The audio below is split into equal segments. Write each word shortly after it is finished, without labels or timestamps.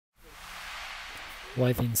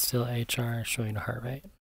Withings Still HR showing heart rate.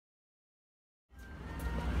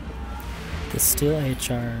 The Still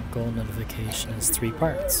HR goal notification is 3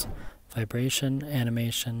 parts: vibration,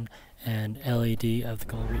 animation, and LED of the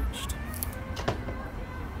goal reached.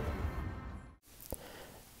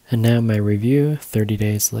 And now my review 30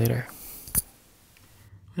 days later.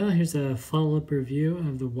 Well, here's a follow-up review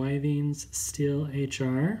of the Withings Still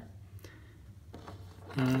HR.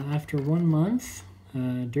 After 1 month,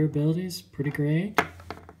 durability is pretty great.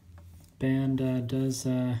 Band does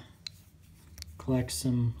collect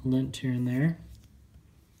some lint here and there,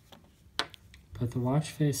 but the watch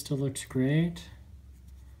face still looks great.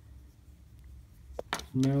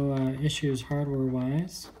 No issues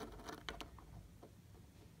hardware-wise.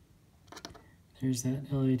 There's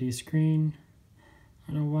that LED screen.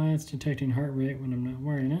 I don't know why it's detecting heart rate when I'm not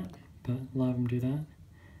wearing it, but a lot of them do that.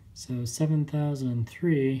 So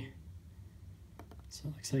 7,003. So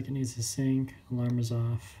it looks like it needs to sync. Alarm is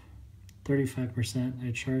off. 35%.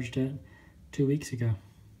 I charged it 2 weeks ago.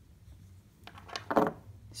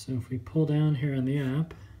 So if we pull down here on the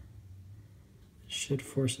app, it should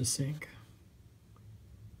force a sync.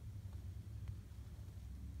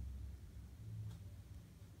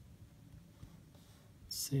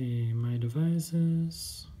 Let's see, my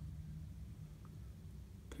devices,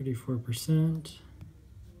 34%.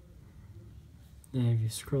 Then if you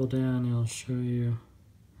scroll down, it'll show you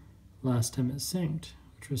last time it synced,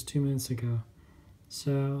 which was 2 minutes ago.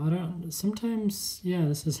 So sometimes, yeah,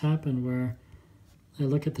 this has happened where I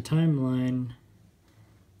look at the timeline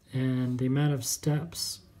and the amount of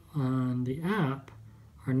steps on the app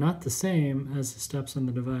are not the same as the steps on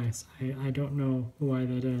the device. I don't know why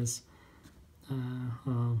that is.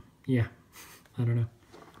 Yeah, I don't know.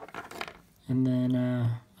 And then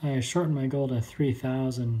I shortened my goal to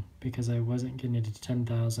 3,000 because I wasn't getting it to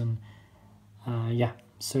 10,000. Yeah,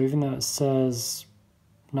 so even though it says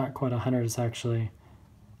not quite 100, it's actually,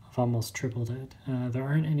 I've almost tripled it. There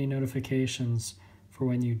aren't any notifications for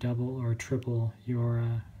when you double or triple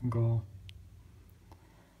your goal.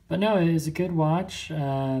 But no, it is a good watch.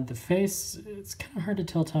 The face, it's kind of hard to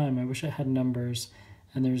tell time. I wish it had numbers,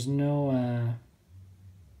 and there's no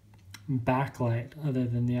backlight other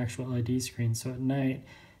than the actual LED screen. So at night,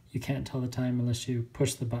 you can't tell the time unless you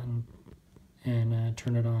push the button and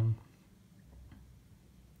turn it on.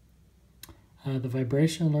 The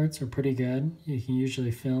vibration alerts are pretty good. You can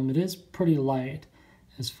usually film. It is pretty light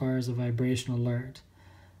as far as a vibration alert,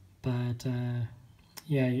 but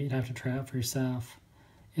yeah, you'd have to try it for yourself.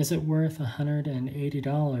 Is it worth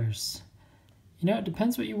 $180? You know, it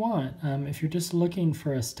depends what you want. If you're just looking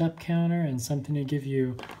for a step counter and something to give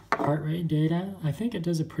you heart rate data, I think it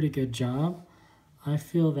does a pretty good job. I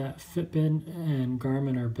feel that Fitbit and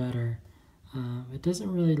Garmin are better. It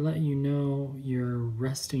doesn't really let you know your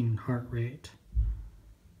resting heart rate.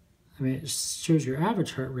 I mean, it shows your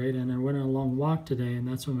average heart rate, and I went on a long walk today, and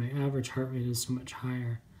that's why my average heart rate is so much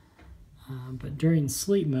higher. But during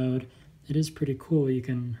sleep mode, it is pretty cool. You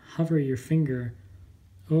can hover your finger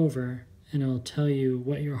over, and it'll tell you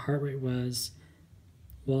what your heart rate was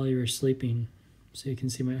while you were sleeping. So you can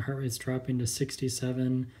see my heart rate's dropping to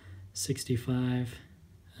 67, 65,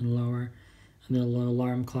 and lower. And the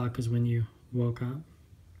alarm clock is when you woke up.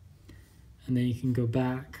 And then you can go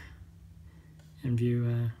back and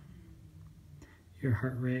view your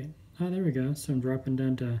heart rate. Oh, there we go. So I'm dropping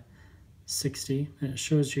down to 60, and it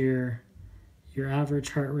shows your average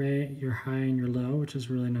heart rate, your high and your low, which is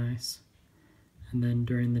really nice. And then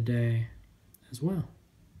during the day as well.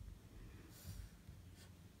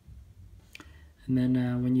 And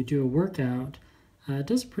then when you do a workout, it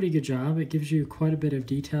does a pretty good job. It gives you quite a bit of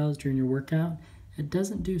details during your workout. It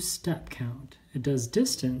doesn't do step count. It does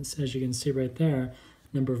distance, as you can see right there,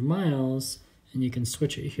 number of miles, and you can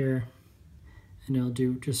switch it here, and it'll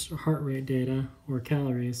do just heart rate data or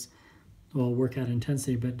calories, well, workout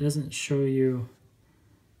intensity, but it doesn't show you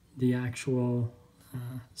the actual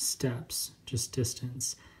steps, just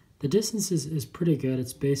distance. The distance is pretty good.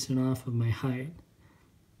 It's based off of my height.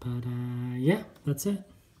 But yeah, that's it.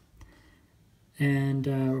 And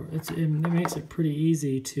it makes it pretty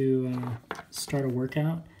easy to start a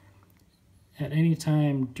workout. At any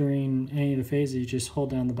time during any of the phases, you just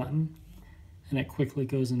hold down the button, and it quickly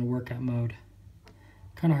goes into workout mode.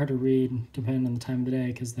 Kind of hard to read depending on the time of the day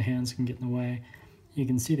because the hands can get in the way. You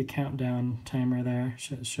can see the countdown timer there.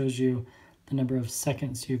 It shows you the number of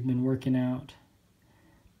seconds you've been working out,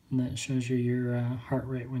 and that shows you your heart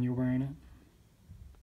rate when you're wearing it.